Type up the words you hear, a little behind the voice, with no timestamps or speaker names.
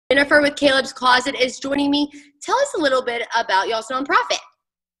Jennifer with Caleb's Closet is joining me. Tell us a little bit about y'all's nonprofit.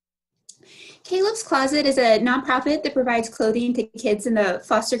 Caleb's Closet is a nonprofit that provides clothing to kids in the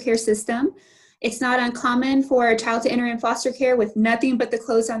foster care system. It's not uncommon for a child to enter in foster care with nothing but the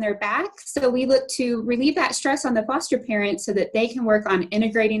clothes on their back. So we look to relieve that stress on the foster parents so that they can work on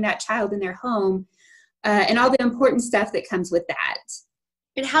integrating that child in their home and all the important stuff that comes with that.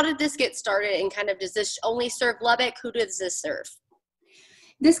 And how did this get started, and kind of does this only serve Lubbock? Who does this serve?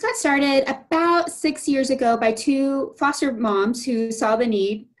 This got started about 6 years ago by two foster moms who saw the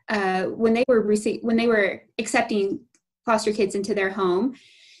need when they were accepting foster kids into their home.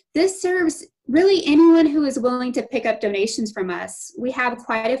 This serves really anyone who is willing to pick up donations from us. We have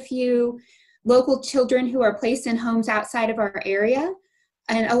quite a few local children who are placed in homes outside of our area,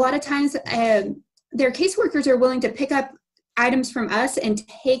 and a lot of times their caseworkers are willing to pick up items from us and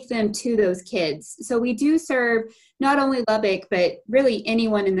take them to those kids. So we do serve not only Lubbock, but really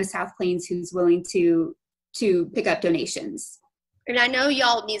anyone in the South Plains who's willing to pick up donations. And I know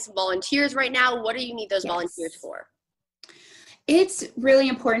y'all need some volunteers right now. What do you need those volunteers for? It's really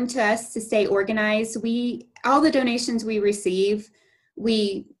important to us to stay organized. All the donations we receive,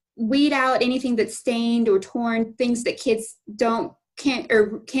 we weed out anything that's stained or torn, things that kids can't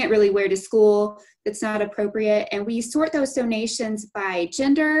really wear to school that's not appropriate. And we sort those donations by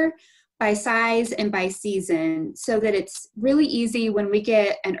gender, by size, and by season, so that it's really easy when we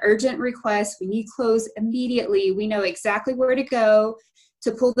get an urgent request, we need clothes immediately, we know exactly where to go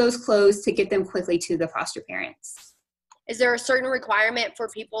to pull those clothes to get them quickly to the foster parents. Is there a certain requirement for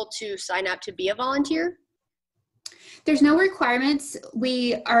people to sign up to be a volunteer? There's no requirements.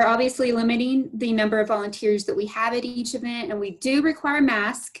 We are obviously limiting the number of volunteers that we have at each event, and we do require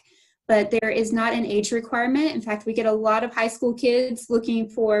masks, but there is not an age requirement. In fact, we get a lot of high school kids looking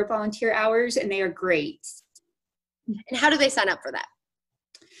for volunteer hours, and they are great. And how do they sign up for that?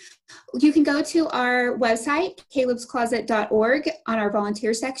 You can go to our website, calebscloset.org. On our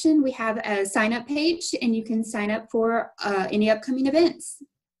volunteer section, we have a sign-up page, and you can sign up for any upcoming events.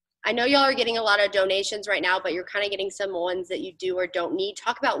 I know y'all are getting a lot of donations right now, but you're kind of getting some ones that you do or don't need.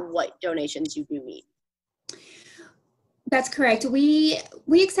 Talk about what donations you do need. That's correct. We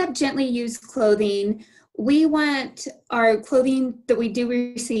accept gently used clothing. We want our clothing that we do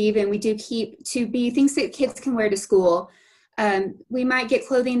receive and we do keep to be things that kids can wear to school. We might get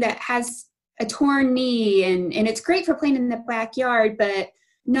clothing that has a torn knee and it's great for playing in the backyard, but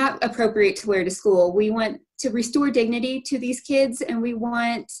not appropriate to wear to school. We want to restore dignity to these kids, and we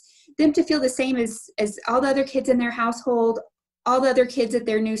want them to feel the same as all the other kids in their household, all the other kids at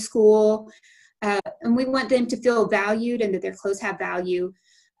their new school. And we want them to feel valued and that their clothes have value.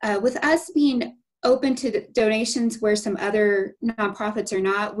 With us being open to the donations where some other nonprofits are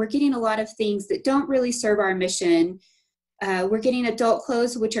not, we're getting a lot of things that don't really serve our mission. We're getting adult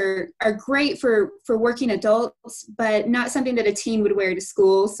clothes, which are great for working adults, but not something that a teen would wear to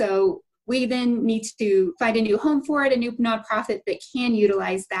school. So we then need to find a new home for it, a new nonprofit that can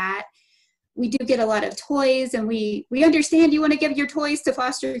utilize that. We do get a lot of toys, and we understand you want to give your toys to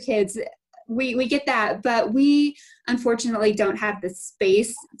foster kids. We get that, but we unfortunately don't have the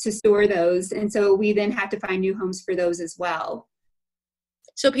space to store those, and so we then have to find new homes for those as well.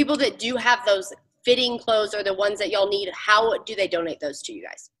 So people that do have those fitting clothes or the ones that y'all need, how do they donate those to you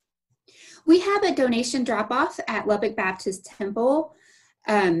guys? We have a donation drop-off at Lubbock Baptist Temple,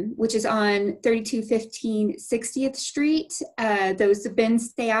 which is on 3215 60th Street. Those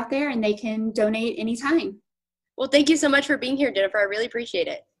bins stay out there, and they can donate anytime. Well, thank you so much for being here, Jennifer. I really appreciate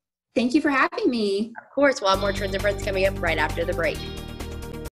it. Thank you for having me. Of course, we'll have more Trends and Friends coming up right after the break.